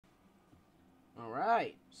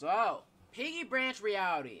Alright, so, Piggy Branch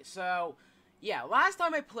Reality. So, yeah, last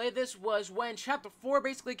time I played this was when Chapter 4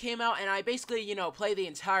 basically came out, and I basically, played the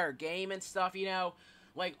entire game and stuff,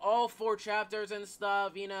 like, all 4 chapters and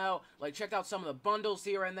stuff, like, checked out some of the bundles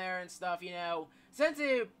here and there and stuff, since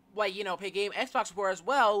it, like, paid game Xbox 4 as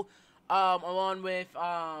well, along with,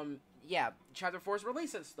 yeah, Chapter 4's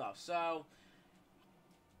release and stuff, so,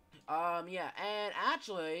 yeah, and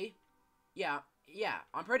actually, yeah,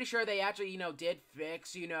 I'm pretty sure they actually, did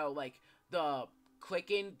fix, like, the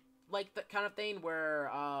clicking, like, the kind of thing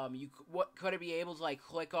where, you couldn't be able to, like,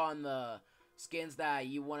 click on the skins that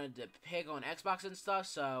you wanted to pick on Xbox and stuff,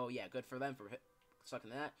 so, yeah, good for them for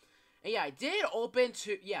sucking that. And, yeah, I did open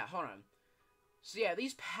to, yeah, hold on. So, yeah,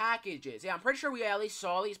 these packages, yeah, I'm pretty sure we at least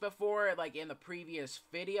saw these before, like, in the previous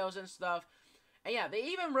videos and stuff. And, yeah, they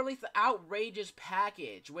even released the Outrageous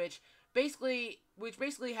package, which basically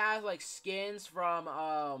has, like, skins from,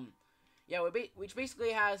 yeah, which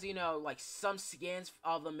basically has, like, some skins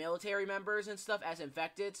of the military members and stuff as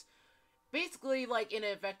infecteds. Basically, like, in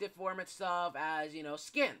an infected form and stuff as,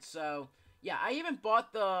 skins. So, yeah, I even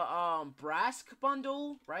bought the, Brass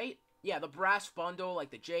bundle, right? Yeah, the Brass bundle, like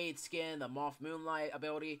the Jade skin, the Moth Moonlight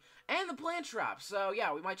ability, and the Plant Trap. So,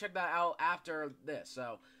 yeah, we might check that out after this,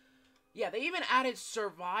 so... Yeah, they even added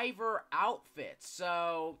Survivor outfits.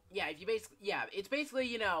 So, yeah, if you basically, yeah, it's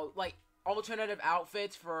basically, like, alternative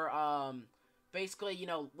outfits for, basically,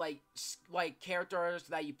 like, characters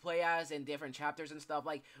that you play as in different chapters and stuff.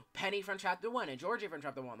 Like, Penny from Chapter 1 and Georgie from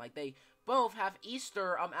Chapter 1. Like, they both have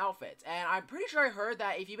Easter, outfits. And I'm pretty sure I heard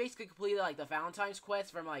that if you basically completed, like, the Valentine's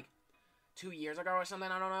quest from, like, 2 years ago or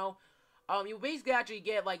something, I don't know. You basically actually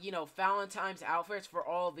get, like, Valentine's outfits for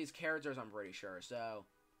all of these characters, I'm pretty sure, so...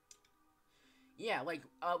 Yeah, like,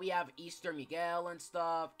 we have Easter Miguel and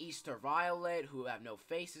stuff, Easter Violet, who have no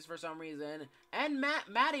faces for some reason, and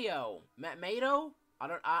Matteo. Mato? I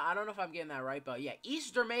don't know if I'm getting that right, but yeah,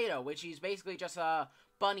 Easter Mato, which he's basically just a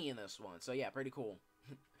bunny in this one, so yeah, pretty cool.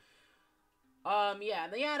 Yeah,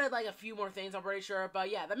 and they added, like, a few more things, I'm pretty sure, but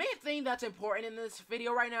yeah, the main thing that's important in this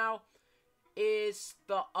video right now is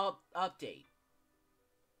the update.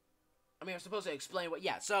 I mean, I'm supposed to explain what,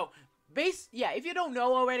 yeah, so... Yeah, if you don't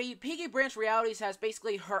know already, Piggy Branch Realities has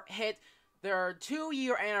basically hit their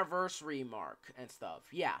 2-year anniversary mark and stuff.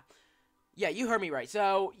 Yeah. Yeah, you heard me right.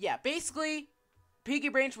 So, yeah, basically, Piggy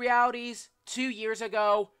Branch Realities, 2 years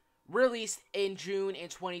ago, released in June in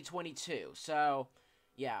 2022. So,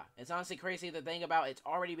 yeah, it's honestly crazy to think about. It's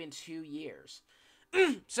already been 2 years.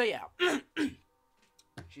 So, yeah.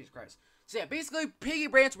 Jesus Christ. So, yeah, basically, Piggy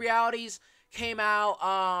Branch Realities came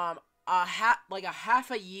out, half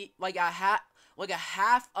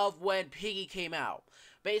of when Piggy came out.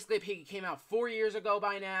 Basically, Piggy came out 4 years ago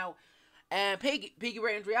by now, and Piggy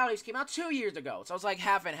Branch Realities came out 2 years ago. So it's like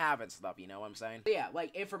half and half and stuff, you know what I'm saying? So yeah,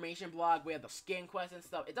 like information blog, we have the skin quest and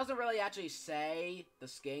stuff. It doesn't really actually say the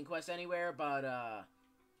skin quest anywhere, but I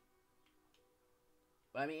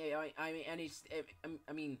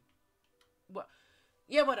mean, what?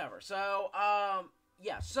 Yeah, whatever. So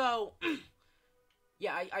yeah, so.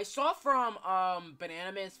 Yeah, I saw from,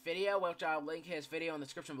 Bananaman's video, which I'll link his video in the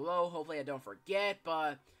description below, hopefully I don't forget,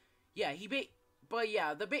 but, yeah,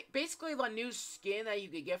 basically the new skin that you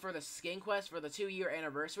could get for the skin quest for the 2-year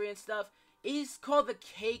anniversary and stuff is called the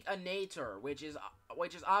Cake-anator, which is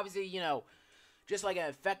obviously, just like an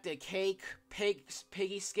infected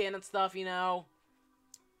piggy skin and stuff, which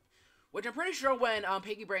I'm pretty sure when,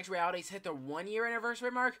 Piggy Branch Realities hit their 1-year anniversary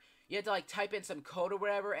mark, you have to, like, type in some code or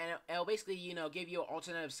whatever, and it'll basically, give you an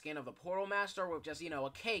alternative skin of the Portal Master with just,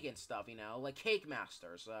 a cake and stuff, like Cake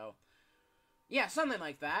Master, so... Yeah, something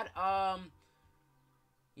like that.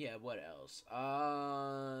 Yeah, what else?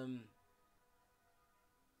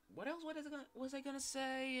 What else was I gonna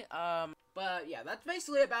say? But, yeah, that's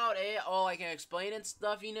basically about it, all I can explain and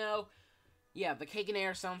stuff, Yeah, the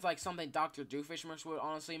Cake-anator sounds like something Dr. Doofenshmirtz would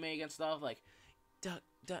honestly make and stuff, like...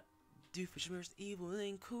 Doofenshmirtz Evil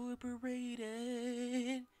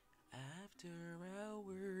Incorporated After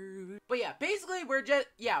Hours. But yeah, basically we're just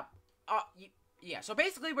so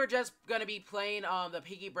basically we're just gonna be playing the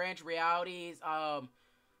Piggy Branch Realities like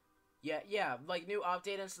new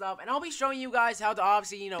update and stuff, and I'll be showing you guys how to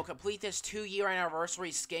obviously complete this 2-year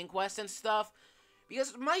anniversary skin quest and stuff,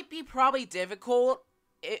 because it might be probably difficult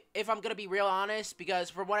if I'm gonna be real honest, because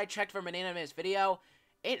from what I checked from Bananaman's video,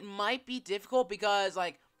 it might be difficult because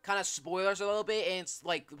like kind of spoilers a little bit, and it's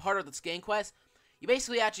like part of the skin quest. You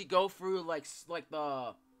basically actually go through like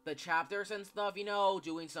the chapters and stuff,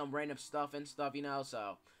 doing some random stuff and stuff,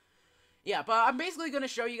 so yeah. But I'm basically gonna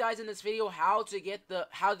show you guys in this video how to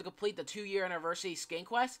complete the 2-year anniversary skin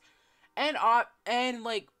quest, and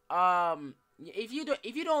if you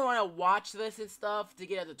don't want to watch this and stuff to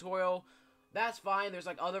get a tutorial, that's fine. There's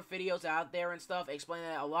like other videos out there and stuff explaining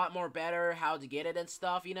it a lot more better how to get it and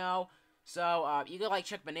stuff, you know. So you could like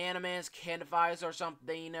check Banana Man's Candifies or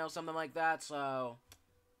something, you know, something like that. So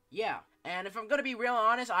yeah. And if I'm gonna be real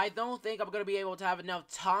honest, I don't think I'm gonna be able to have enough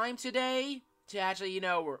time today to actually, you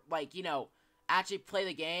know, like, you know, actually play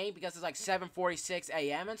the game because it's like 7:46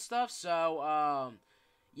 a.m. and stuff. So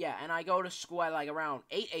yeah, and I go to school at like around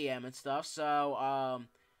 8 a.m. and stuff. So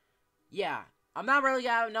yeah, I'm not really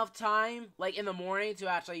gonna have enough time like in the morning to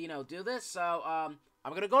actually, you know, do this. So I'm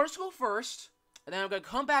gonna go to school first, and then I'm gonna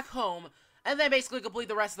come back home, and then basically complete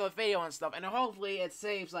the rest of the video and stuff. And hopefully it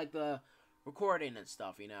saves like the recording and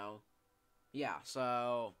stuff, you know. Yeah,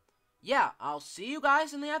 so yeah, I'll see you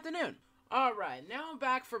guys in the afternoon. Alright, now I'm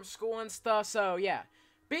back from school and stuff. So yeah,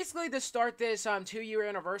 basically to start this 2-year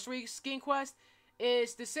anniversary skin quest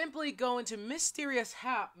is to simply go into Mysterious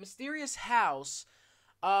House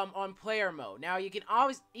on player mode. Now you can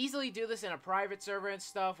always easily do this in a private server and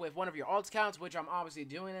stuff with one of your alt accounts, which I'm obviously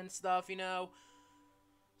doing and stuff, you know.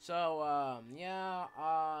 So yeah,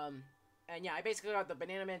 and yeah, I basically got the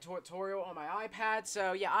Banana Man tutorial on my iPad.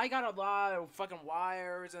 So yeah, I got a lot of fucking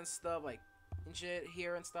wires and stuff like and shit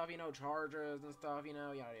here and stuff, you know, chargers and stuff, you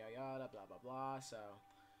know, yada yada yada, blah blah blah. So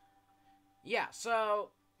yeah,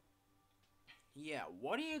 so yeah,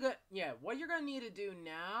 what you're gonna need to do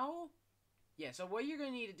now? Yeah, so what you're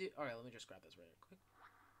gonna need to do. All right, let me just grab this really quick.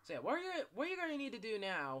 So yeah, what you're gonna need to do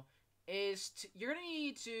now is you're gonna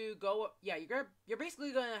need to go. Yeah, you're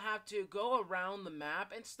basically gonna have to go around the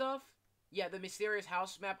map and stuff. Yeah, the Mysterious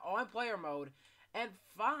House map on player mode, and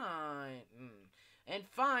find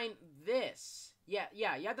this. Yeah,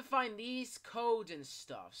 you have to find these codes and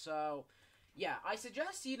stuff. So, yeah, I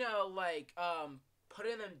suggest, you know, like,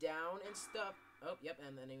 putting them down and stuff. Oh, yep,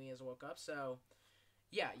 and the enemy has woke up. So,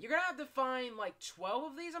 yeah, you're gonna have to find, like,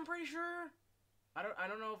 12 of these, I'm pretty sure. I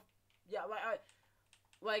don't know if, yeah,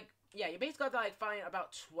 yeah, you basically have to, like, find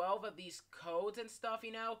about 12 of these codes and stuff,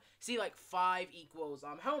 you know? See, like, 5 equals,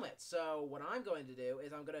 helmets. So, what I'm going to do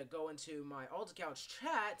is I'm gonna go into my alt account's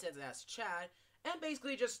chat, since it has chat, and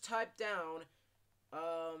basically just type down,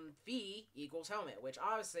 V equals helmet, which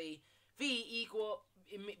obviously, V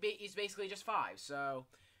is basically just 5, so,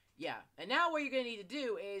 yeah. And now what you're gonna need to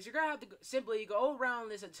do is you're gonna have to simply go around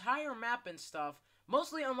this entire map and stuff,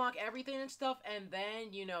 mostly unlock everything and stuff, and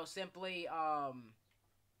then, you know, simply,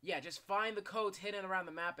 yeah, just find the codes hidden around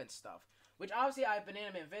the map and stuff. Which, obviously, I have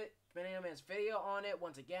Banana Man's video on it,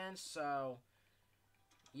 once again, so...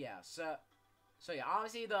 Yeah, so yeah,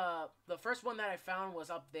 obviously, the first one that I found was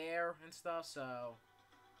up there and stuff, so...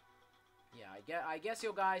 Yeah, I guess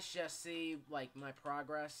you guys just see, like, my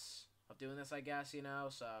progress of doing this, I guess, you know,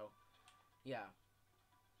 so... Yeah.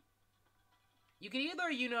 You can either,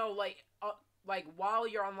 you know, like, while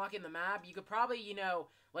you're unlocking the map, you could probably, you know...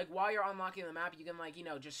 Like, while you're unlocking the map, you can, like, you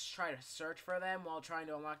know, just try to search for them while trying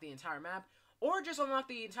to unlock the entire map. Or just unlock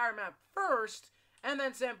the entire map first, and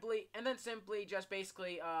then simply just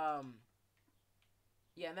basically, yeah,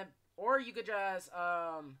 and then, or you could just,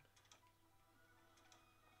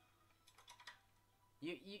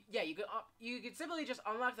 you could simply just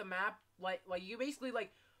unlock the map, like, you basically,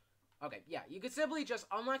 like, okay, yeah, you could simply just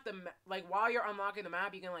unlock the, like, while you're unlocking the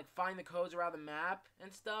map, you can, like, find the codes around the map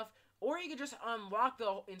and stuff. Or you could just unlock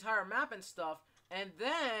the entire map and stuff, and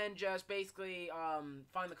then just basically,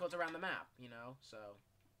 find the codes around the map, you know, so.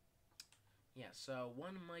 Yeah, so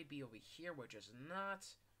one might be over here, which is not.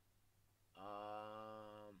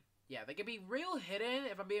 Yeah, they could be real hidden,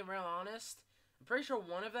 if I'm being real honest. I'm pretty sure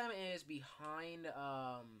one of them is behind,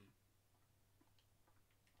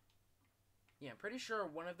 yeah, I'm pretty sure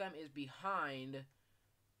one of them is behind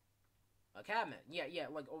a cabinet. Yeah,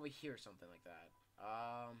 like over here, something like that.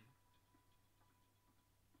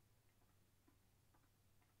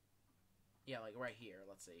 Yeah, like right here.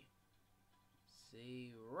 Let's see.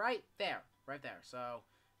 See, right there. Right there. So,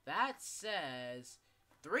 that says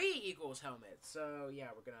 3 equals helmet. So, yeah,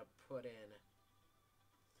 we're going to put in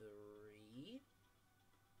 3.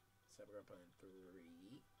 So, we're going to put in 3.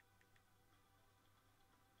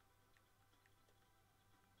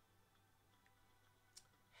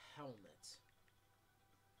 Helmet.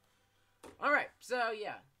 Alright, so,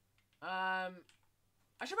 yeah.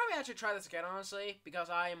 I should probably actually try this again, honestly,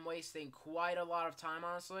 because I am wasting quite a lot of time,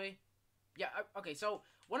 honestly. Yeah, okay, so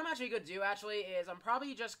what I'm actually going to do, actually, is I'm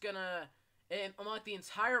probably just going to unlock the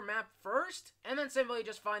entire map first, and then simply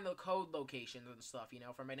just find the code locations and stuff, you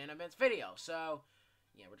know, from Banana Man's video. So,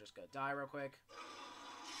 yeah, we're just going to die real quick.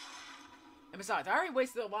 And besides, I already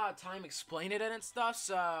wasted a lot of time explaining it and stuff,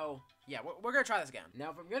 so yeah, we're gonna try this again.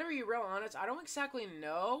 Now, if I'm gonna be real honest, I don't exactly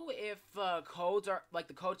know if codes are, like,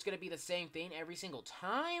 the code's gonna be the same thing every single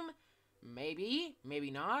time. Maybe,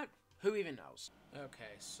 maybe not. Who even knows?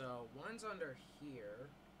 Okay, so one's under here,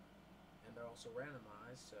 and they're also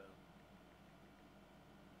randomized, so...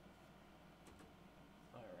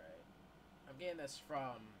 Alright. I'm getting this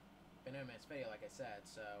from Benjamin's video, like I said,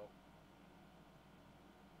 so...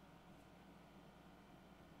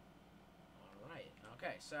 Alright,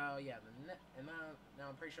 okay, so yeah, and now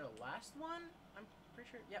I'm pretty sure the last one, I'm pretty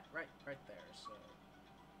sure, yep, right there, so...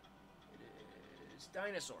 It is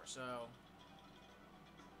dinosaur, so...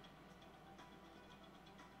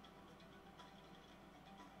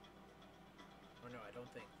 Or no, I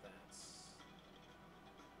don't think that's...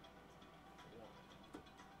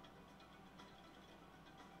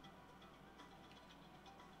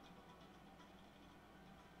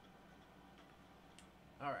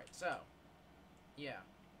 Alright, so... Yeah.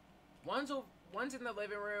 One's in the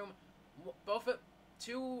living room.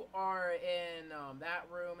 Two are in that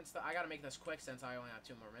room and stuff. I gotta make this quick since I only have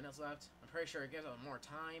 2 more minutes left. I'm pretty sure it gives us more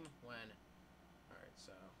time when... Alright,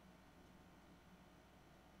 so...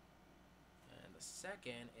 And the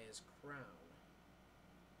second is Crown.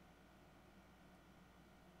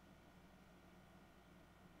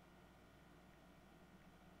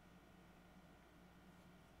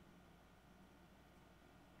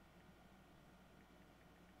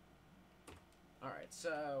 Alright,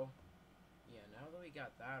 so... Yeah, now that we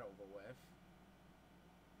got that over with...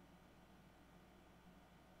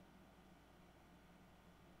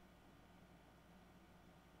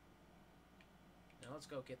 Now let's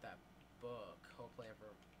go get that book. Hopefully ever...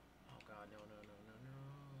 Oh god, no. There we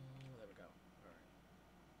go. Alright.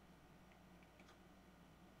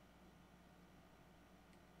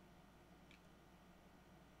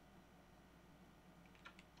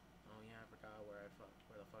 Oh yeah, I forgot where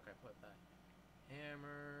the fuck I put that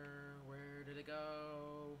hammer. Where did it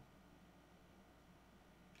go?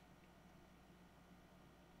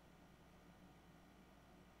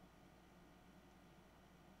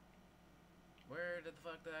 Where the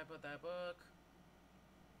fuck did I put that book?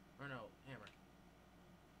 Or no, hammer.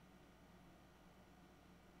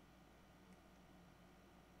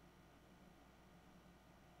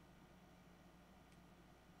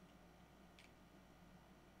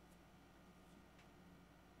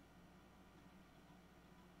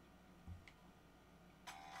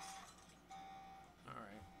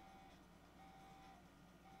 Alright.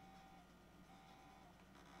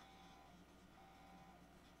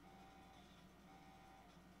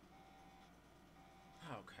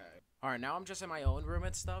 Okay. Alright, now I'm just in my own room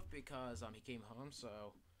and stuff because he came home, so...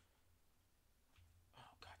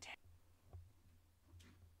 Oh, god damn.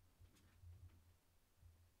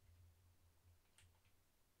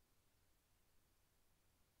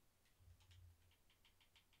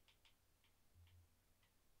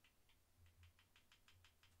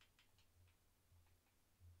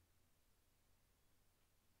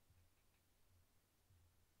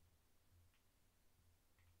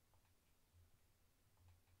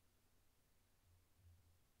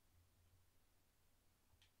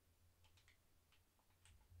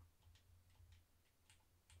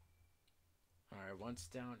 Alright, one's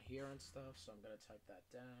down here and stuff, so I'm gonna type that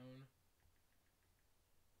down.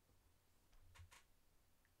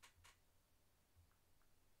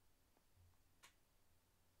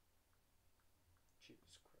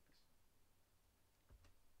 Jesus Christ.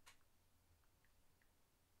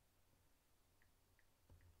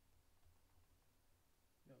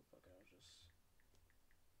 No, fuck it, I'll just...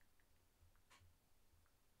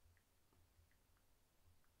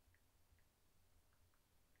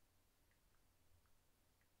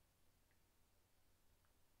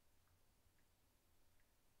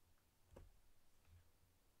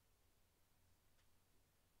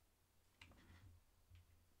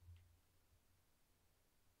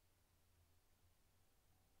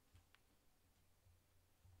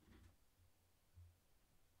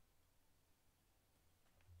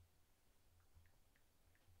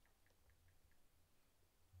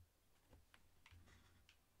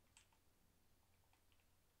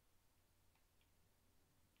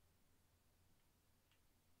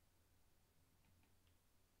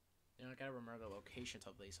 You know, I gotta remember the locations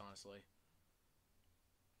of these, honestly.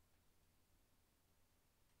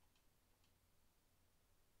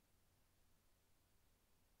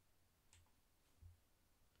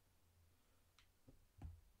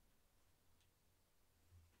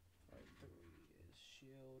 Alright, 3 is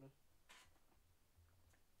shield.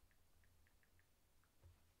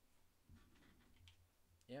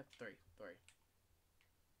 Yep, 3.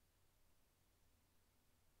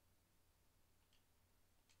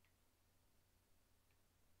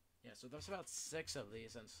 so there's about 6 of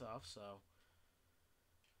these and stuff, so.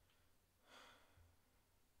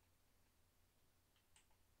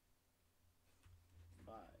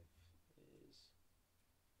 Five is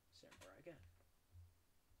samurai again.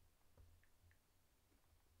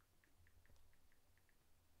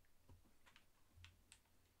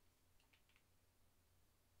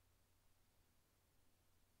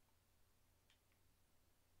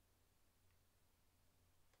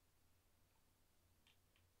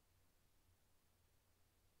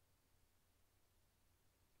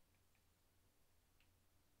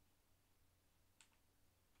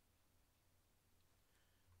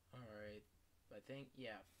 Alright, I think,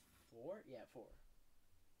 yeah, 4? Yeah, 4.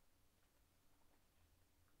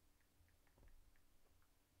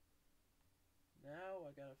 Now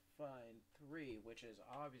I gotta find 3, which is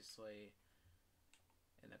obviously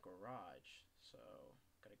in the garage. So,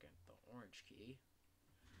 gotta get the orange key.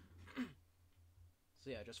 So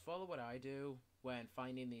yeah, just follow what I do when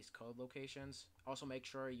finding these code locations. Also make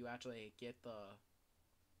sure you actually get the...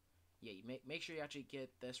 Yeah, you make sure you actually get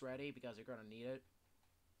this ready because you're gonna need it.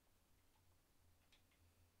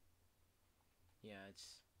 Yeah,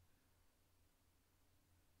 it's...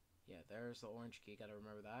 Yeah, there's the orange key. Gotta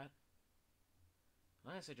remember that.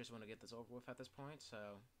 I honestly just want to get this over with at this point, so...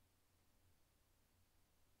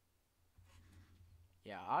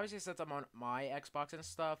 Yeah, obviously since I'm on my Xbox and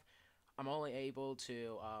stuff, I'm only able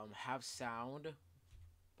to have sound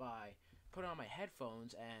by putting on my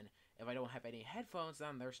headphones, and if I don't have any headphones,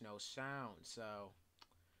 then there's no sound, so...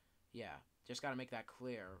 Yeah, just gotta make that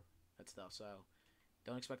clear and stuff, so...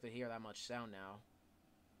 Don't expect to hear that much sound now.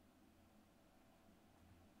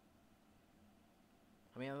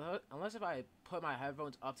 I mean, unless if I put my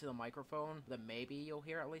headphones up to the microphone, then maybe you'll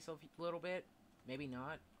hear at least a little bit. Maybe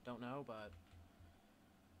not. Don't know, but...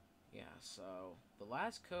 Yeah, so... The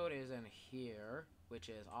last code is in here, which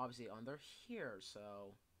is obviously under here,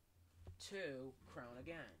 so... 2, crown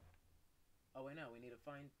again. Oh, wait, no, we need to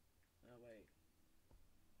find... Oh, wait.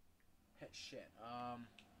 Shit,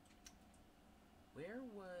 Where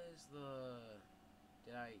was the...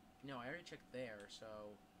 Did I... No, I already checked there, so...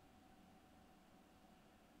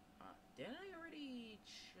 Didn't I already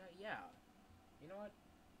check? Yeah. You know what?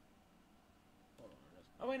 Hold on.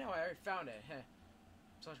 Oh, wait, no, I already found it. Heh. I'm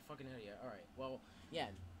such a fucking idiot. Alright, well, yeah.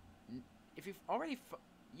 If you've already...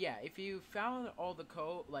 Yeah, if you found all the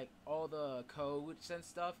code, like, all the codes and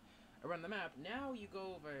stuff around the map, now you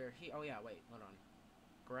go over here. Oh, yeah, wait, hold on.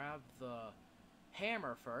 Grab the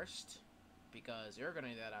hammer first, because you're gonna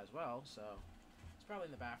need that as well, so... It's probably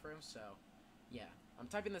in the bathroom, so... Yeah. I'm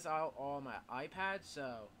typing this out on my iPad,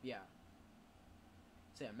 so, yeah.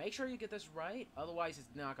 So, yeah, make sure you get this right, otherwise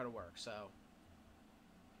it's not gonna work, so...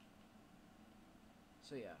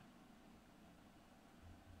 So, yeah.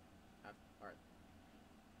 Alright.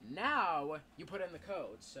 Now, you put in the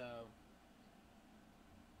code, so...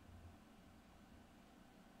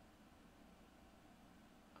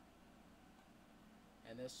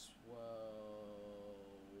 And this will...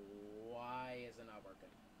 Why is it not working?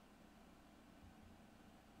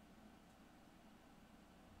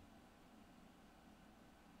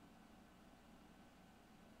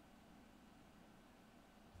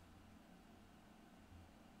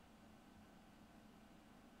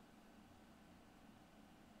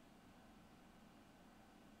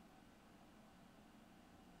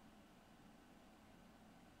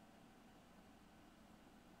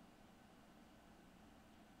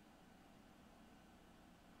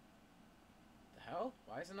 The hell?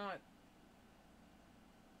 Why is it not...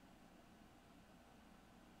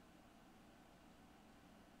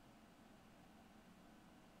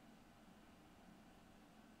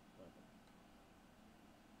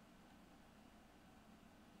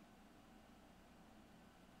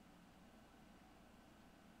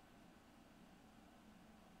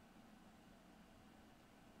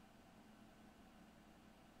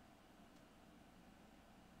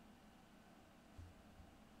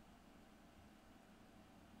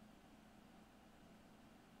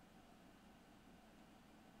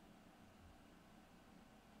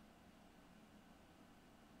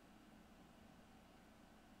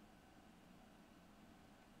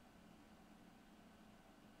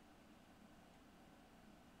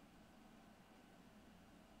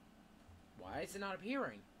 Why is it not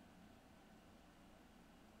appearing?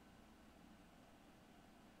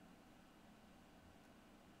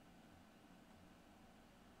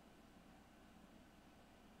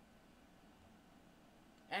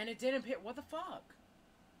 And it didn't appear. What the fuck?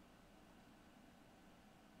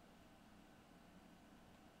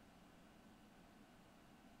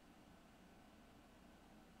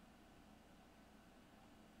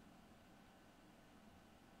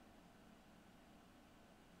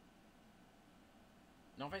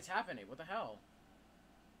 Nothing's happening. What the hell?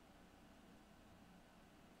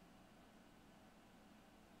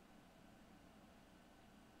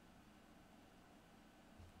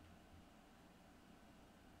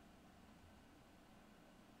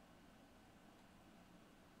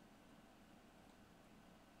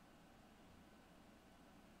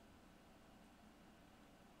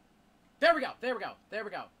 There we go. There we go. There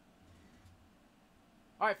we go.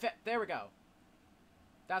 Alright, there we go.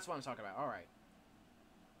 That's what I'm talking about. Alright.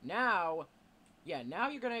 Now, yeah, now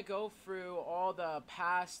you're gonna go through all the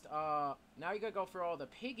past, now you're gonna go through all the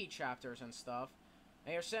Piggy chapters and stuff.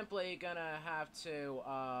 And you're simply gonna have to,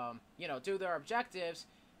 you know, do their objectives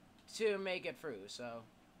to make it through, so.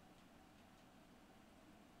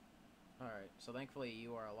 Alright, so thankfully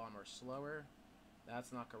you are a lot more slower.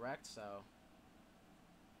 That's not correct, so.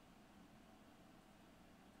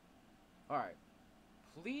 Alright.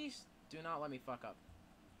 Please do not let me fuck up.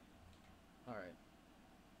 Alright.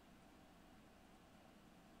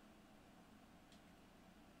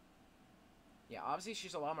 Yeah, obviously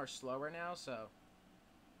she's a lot more slower now, so...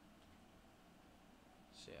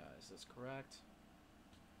 So yeah, is this correct?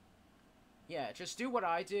 Yeah, just do what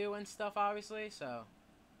I do and stuff, obviously, so...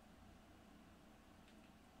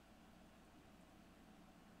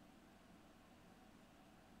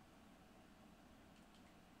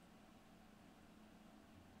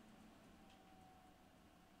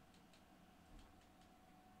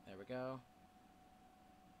 There we go.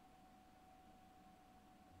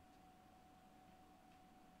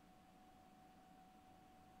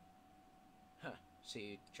 Huh.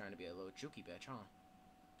 See, trying to be a little jukey bitch, huh?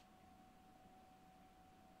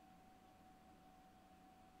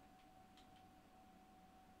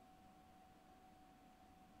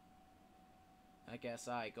 I guess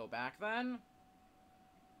I go back then?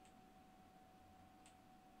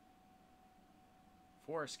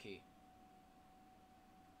 Force key.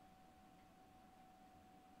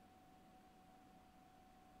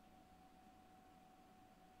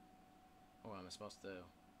 What am I supposed to do?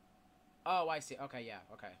 Oh, I see. Okay, yeah,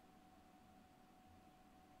 okay.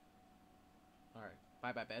 Alright.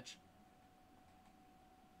 Bye-bye, bitch.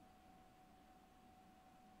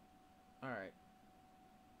 Alright.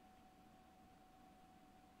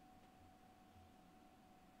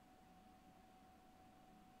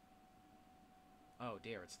 Oh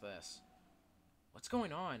dear, it's this. What's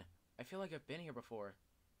going on? I feel like I've been here before.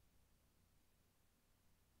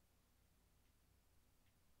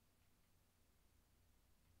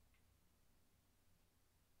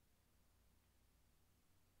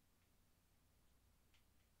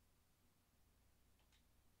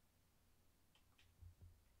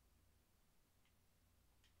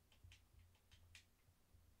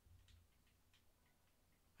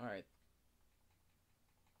 Alright.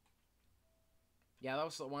 Yeah, that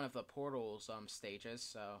was one of the portals, stages,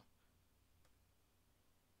 so...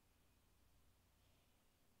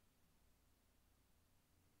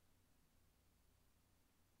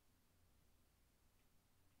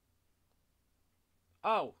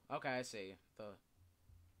 Oh, okay, I see.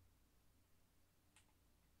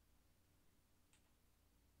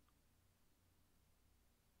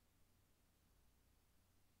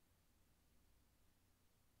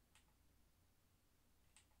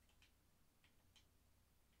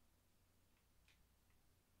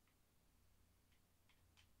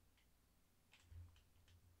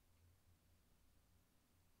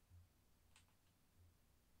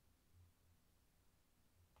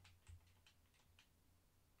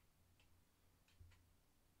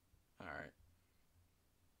 Alright.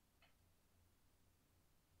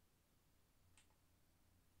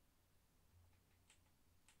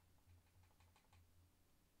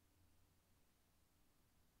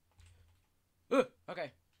 Ugh!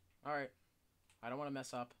 Okay. Alright. I don't want to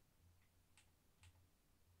mess up.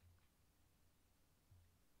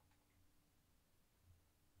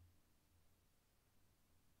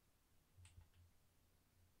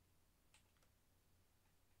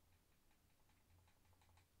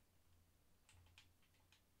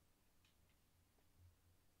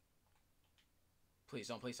 Please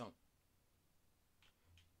don't, please don't.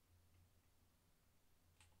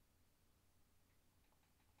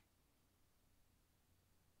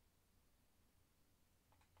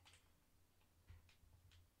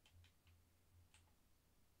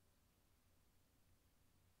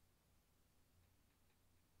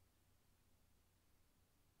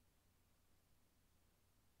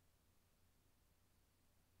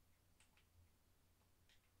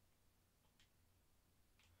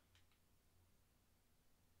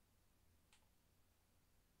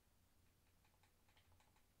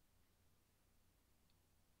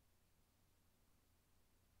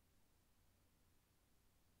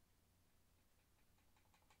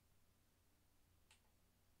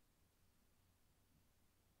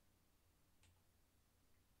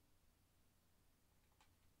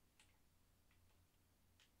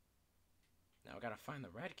 I gotta find the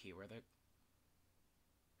red key. Where the...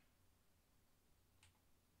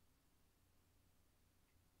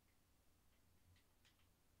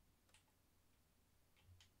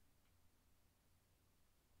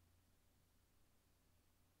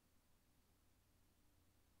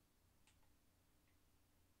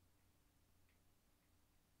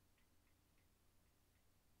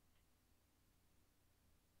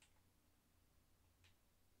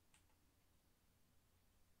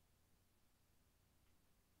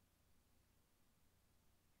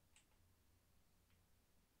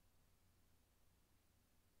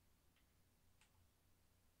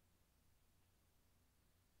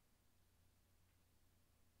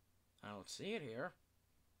 I don't see it here.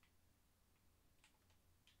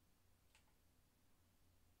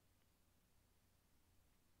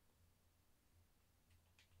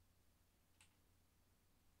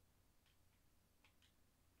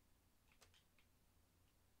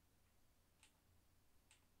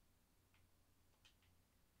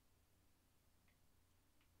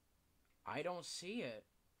 I don't see it.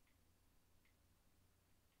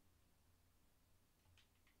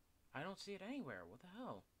 I don't see it anywhere. What the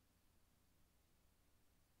hell?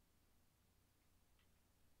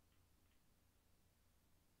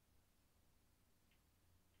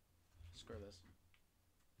 Screw this.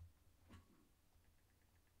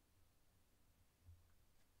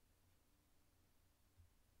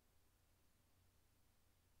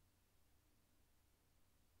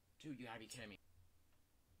 Dude, you gotta be kidding me.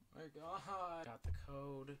 Oh my god. Got the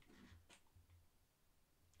code.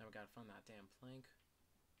 Now we gotta find that damn plank.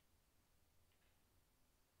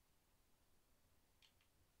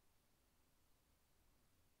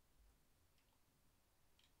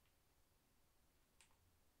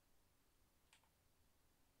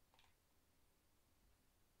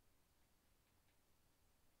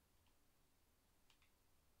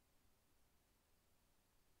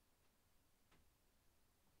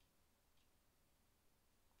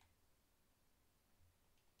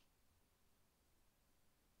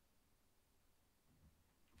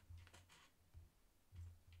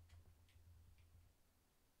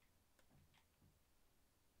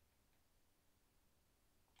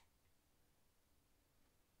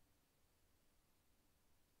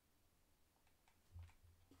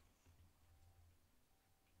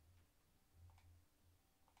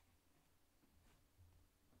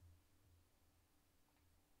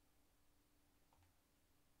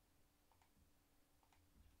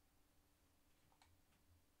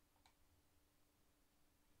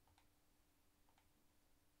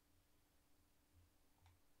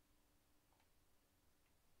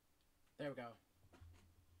 There we go.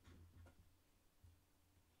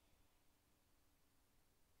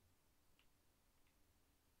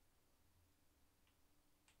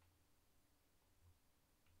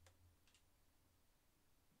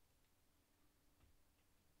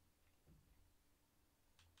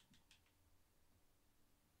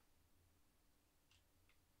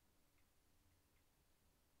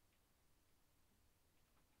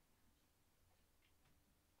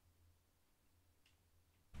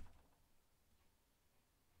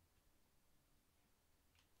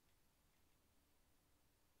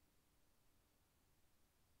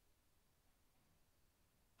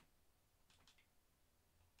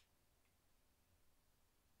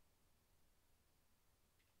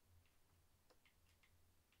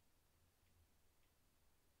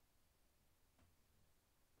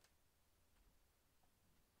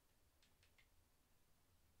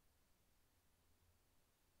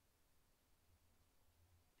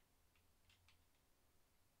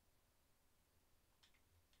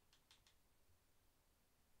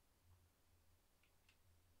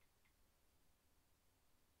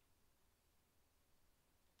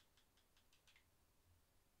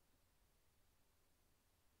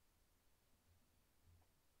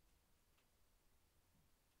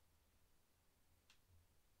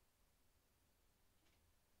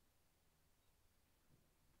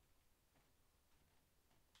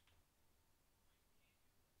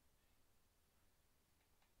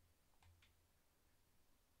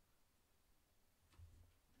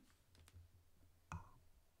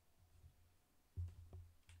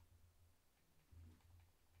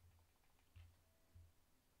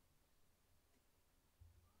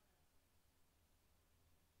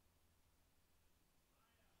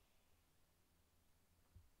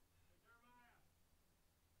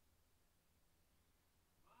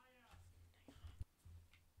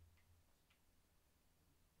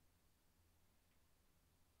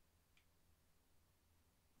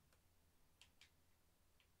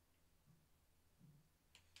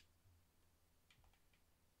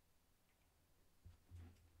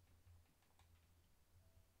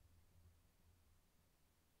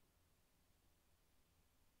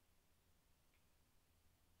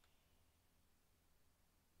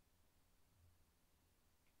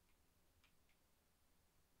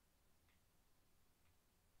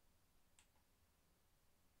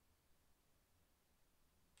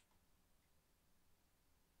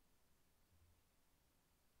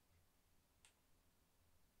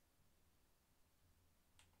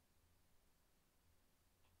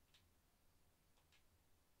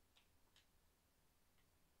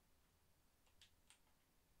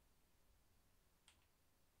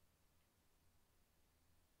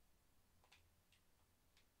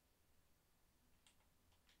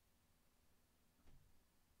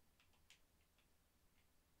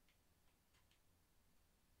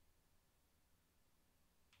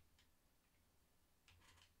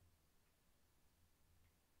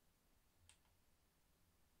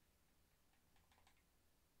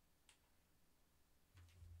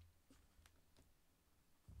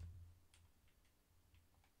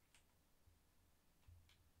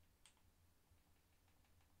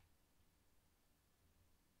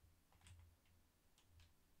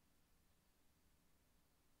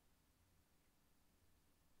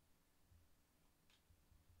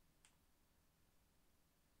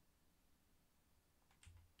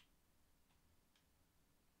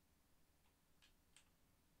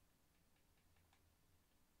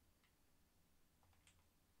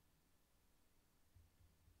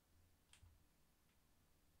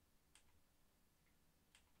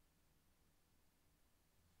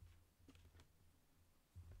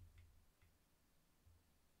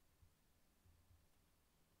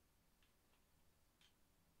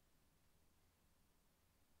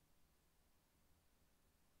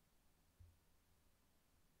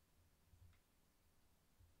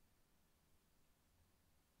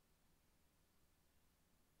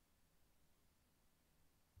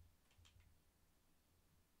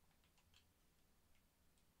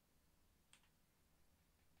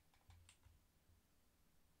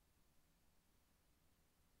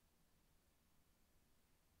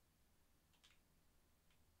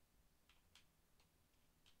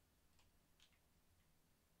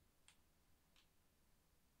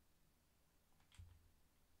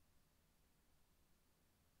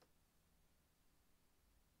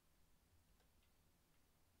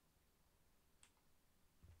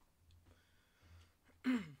 I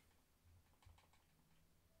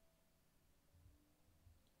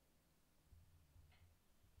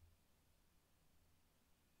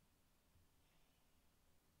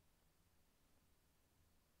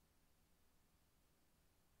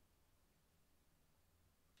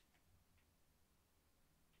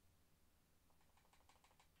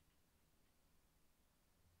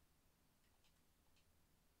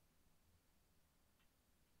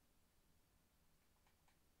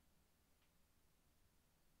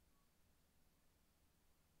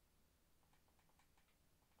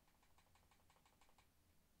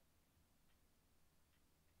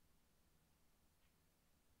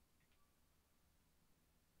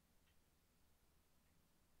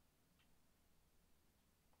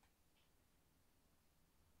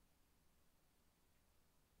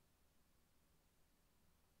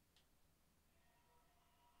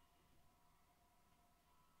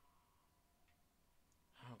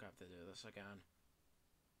don't have to do this again.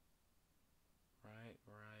 Right,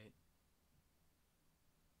 right.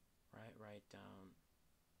 Right, right, down,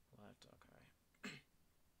 left, okay.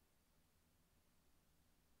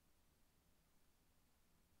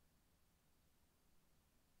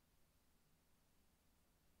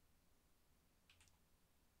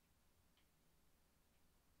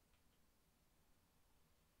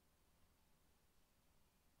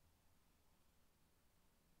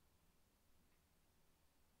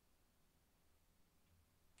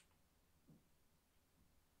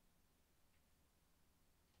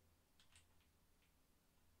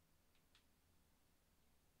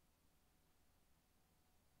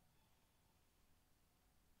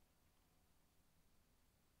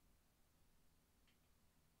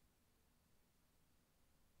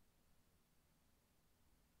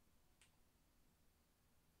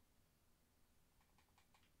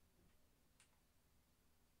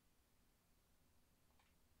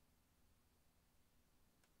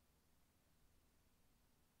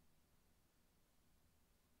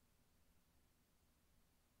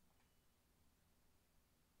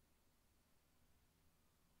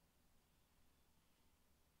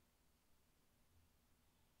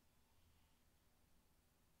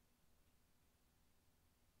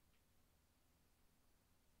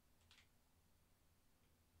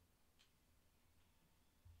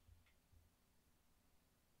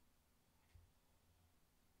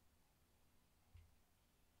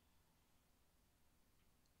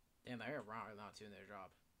 Damn, they're wrong not doing their job.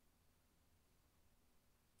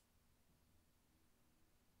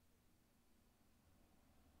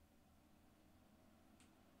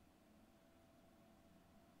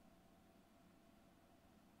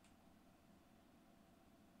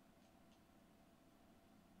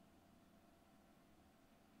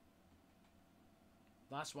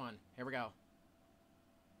 Last one. Here we go.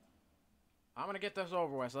 I'm gonna get this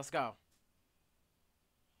over with. Let's go.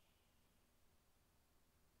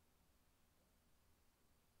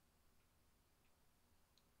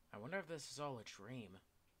 I wonder if this is all a dream.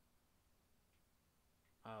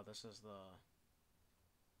 Oh, this is the...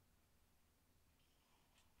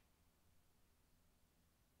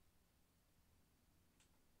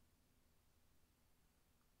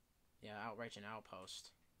 Yeah, outrage and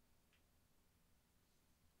outpost.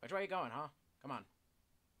 Which way are you going, huh? Come on.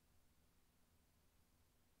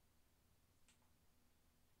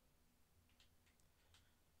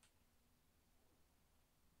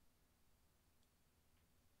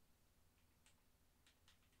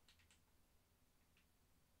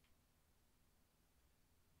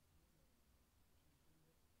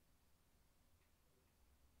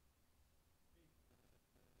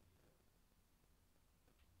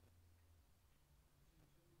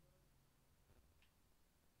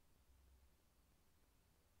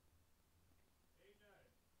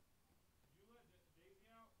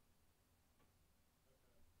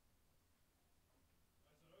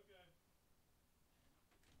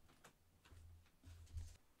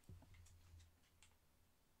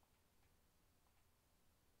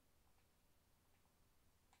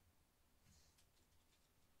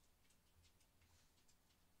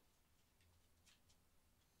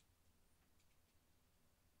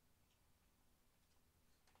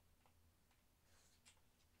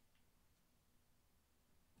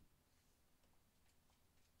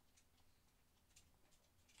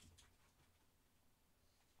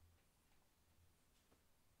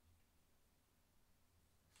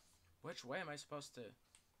 Which way am I supposed to...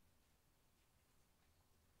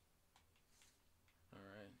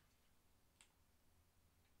 Alright.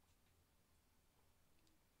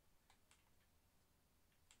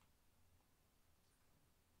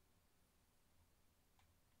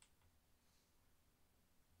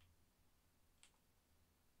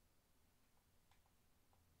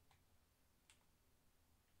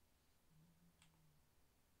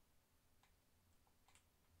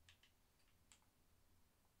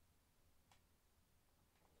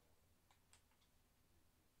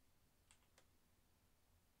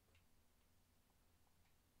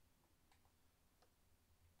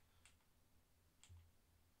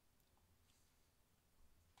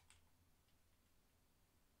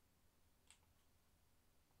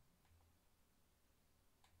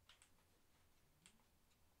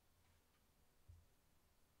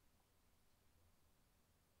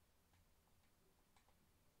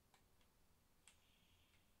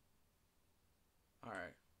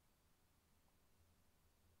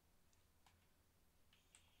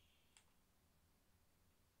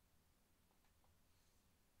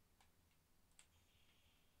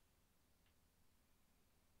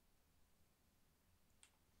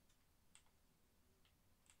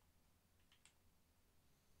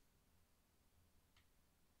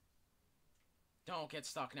 Don't get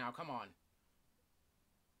stuck now, come on.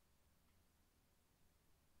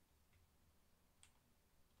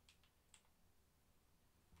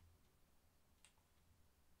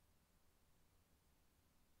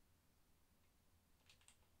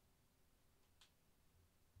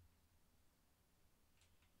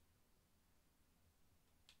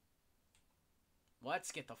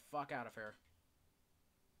 Let's get the fuck out of here.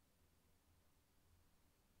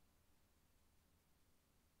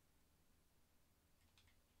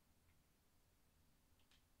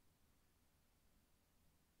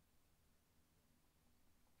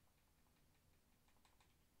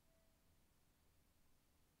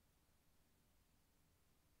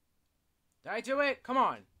 Did I do it? Come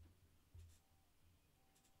on.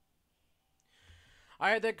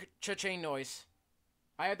 I heard the cha-ching noise.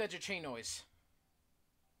 I heard the cha-ching noise.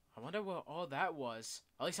 I wonder what all that was.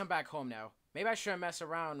 At least I'm back home now. Maybe I shouldn't mess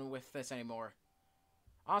around with this anymore.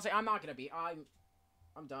 Honestly, I'm not gonna be. I'm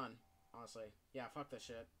done. Honestly. Yeah, fuck this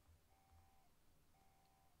shit.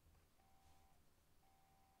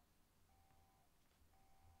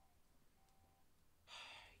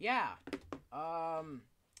 Yeah.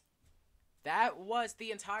 That was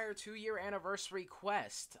the entire 2-year anniversary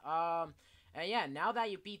quest. And yeah, now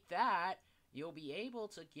that you beat that, you'll be able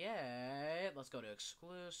to get... Let's go to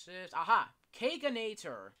exclusives. Aha!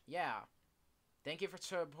 Cakeinator. Yeah. Thank you for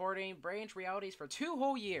supporting Branch Realities for 2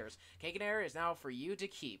 whole years. Cakeinator is now for you to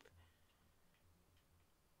keep.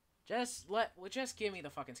 Just give me the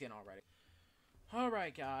fucking skin already.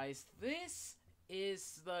 Alright, guys. This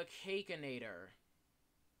is the Cakeinator.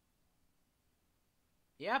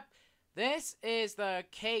 Yep. This is the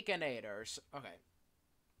Cakeinator. Okay.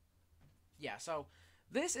 Yeah, so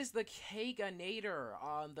this is the Cakeinator,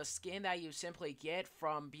 the skin that you simply get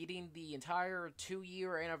from beating the entire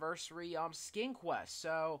 2-year anniversary skin quest.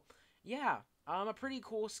 So, yeah, a pretty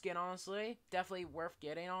cool skin, honestly. Definitely worth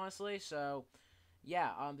getting, honestly. So,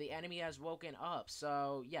 yeah, the enemy has woken up.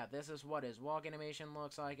 So, yeah, this is what his walk animation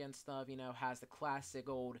looks like and stuff, you know, has the classic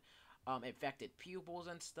old infected pupils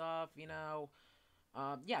and stuff, you know.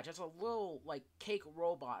 Yeah, just a little, like, cake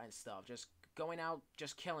robot and stuff, just going out,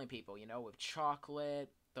 just killing people, you know, with chocolate,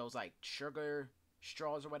 those, like, sugar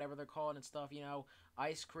straws or whatever they're called and stuff, you know,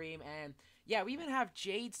 ice cream, and, yeah, we even have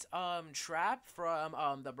Jade's, trap from,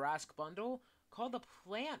 the Brask bundle, called the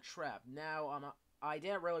Plant Trap. Now, I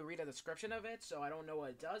didn't really read a description of it, so I don't know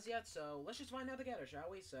what it does yet, so let's just find out together, shall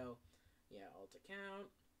we? So, yeah, alt account.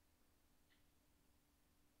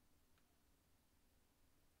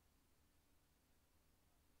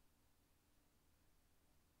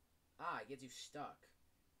 Ah, it gets you stuck.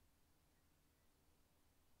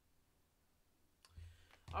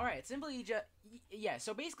 Alright, simply just... Yeah,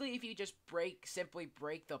 so basically if you just simply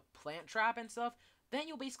break the plant trap and stuff, then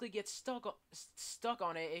you'll basically get stuck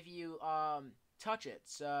on it if you, touch it.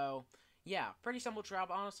 So, yeah, pretty simple trap,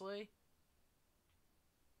 honestly.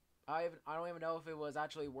 I don't even know if it was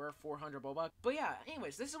actually worth 400 Robux. But yeah,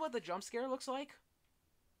 anyways, this is what the jump scare looks like.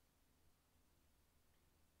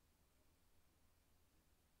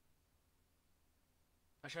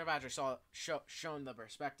 I should have actually shown the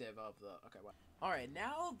perspective of the... Okay, what? Alright,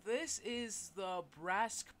 now this is the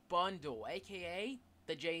Brask bundle, aka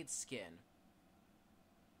the Jade skin.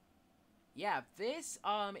 Yeah, this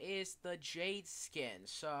is the Jade skin.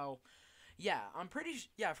 So, yeah, I'm pretty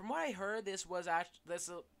yeah, from what I heard, this was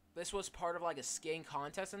this was part of like a skin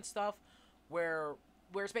contest and stuff where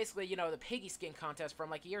it's basically, you know, the Piggy skin contest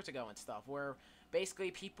from like years ago and stuff, where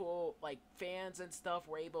basically people, like fans and stuff,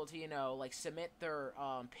 were able to, you know, like submit their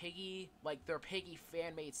Piggy, like their Piggy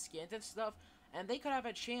fan made skins and stuff, and they could have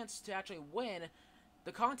a chance to actually win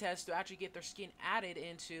the contest to actually get their skin added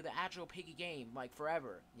into the actual Piggy game, like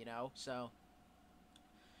forever, you know. So,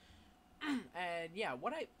 and yeah,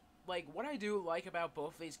 what I do like about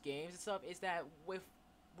both these games and stuff is that with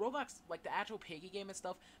Roblox, like the actual Piggy game and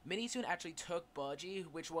stuff, Minitoon actually took Budgie,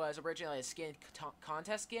 which was originally a skin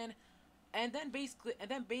contest skin, and then basically,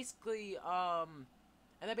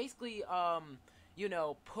 you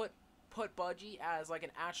know, put Budgie as like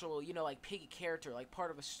an actual, you know, like Piggy character, like part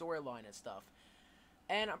of a storyline and stuff.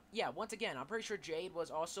 And yeah, once again, I'm pretty sure Jade was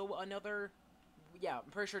also another. Yeah,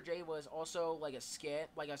 I'm pretty sure Jade was also like a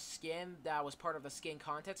skin that was part of the skin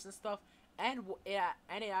contest and stuff. And yeah,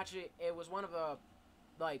 and it was one of the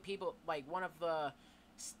like people like one of the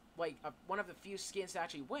few skins to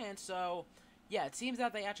actually win. So yeah, it seems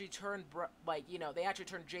that they actually turned they actually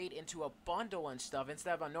turned Jade into a bundle and stuff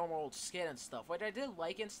instead of a normal skin and stuff, which I did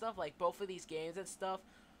like and stuff. Like both of these games and stuff,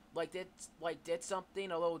 did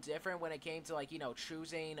something a little different when it came to like, you know,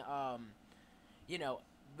 choosing you know,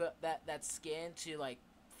 that skin to like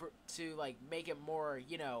make it more,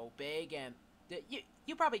 you know, big and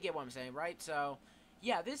You probably get what I'm saying, right? So,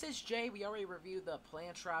 yeah, this is Jay. We already reviewed the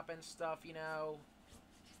plant trap and stuff, you know.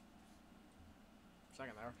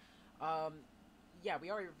 Second there. Yeah,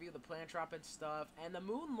 we already reviewed the plant trap and stuff. And the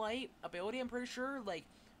moonlight ability, I'm pretty sure, like,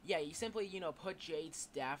 yeah, you simply, you know, put Jade's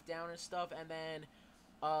staff down and stuff, and then,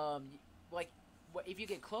 like, if you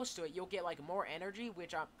get close to it, you'll get, like, more energy,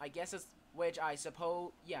 which I guess is, which I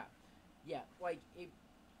suppose, yeah, like,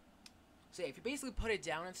 so yeah, if you basically put it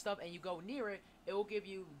down and stuff, and you go near it, it will give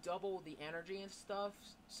you double the energy and stuff,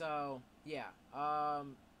 so, yeah,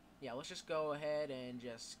 yeah, let's just go ahead and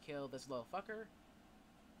just kill this little fucker.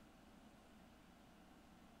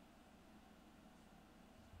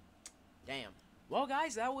 Damn. Well,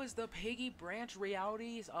 guys, that was the Piggy Branch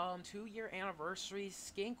Realities 2-year anniversary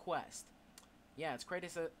skin quest. Yeah, it's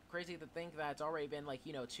crazy to think that it's already been, like,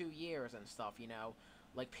 you know, 2 years and stuff, you know.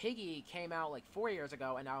 Like, Piggy came out, like, 4 years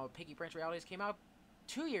ago, and now Piggy Branch Realities came out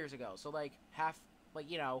 2 years ago. So, like, half, like,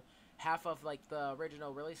 you know, half of, like, the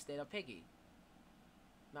original release date of Piggy.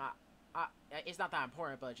 Not, it's not that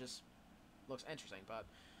important, but it just looks interesting, but...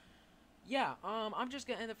 Yeah, I'm just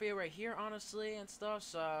gonna end the video right here, honestly, and stuff,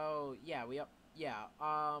 so, yeah,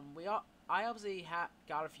 I obviously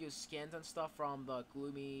got a few skins and stuff from the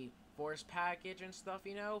Gloomy Force package and stuff,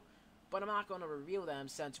 you know, but I'm not gonna reveal them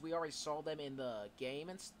since we already saw them in the game,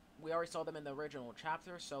 and we already saw them in the original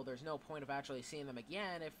chapter, so there's no point of actually seeing them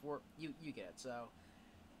again if you get it, so...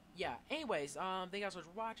 Yeah, anyways, thank you guys for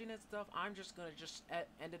watching and stuff. I'm just gonna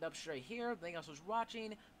end it up straight here. Thank you guys for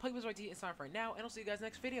watching. PuggyPugsonYT, it's time for now, and I'll see you guys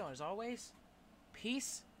next video. And as always,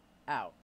 peace out.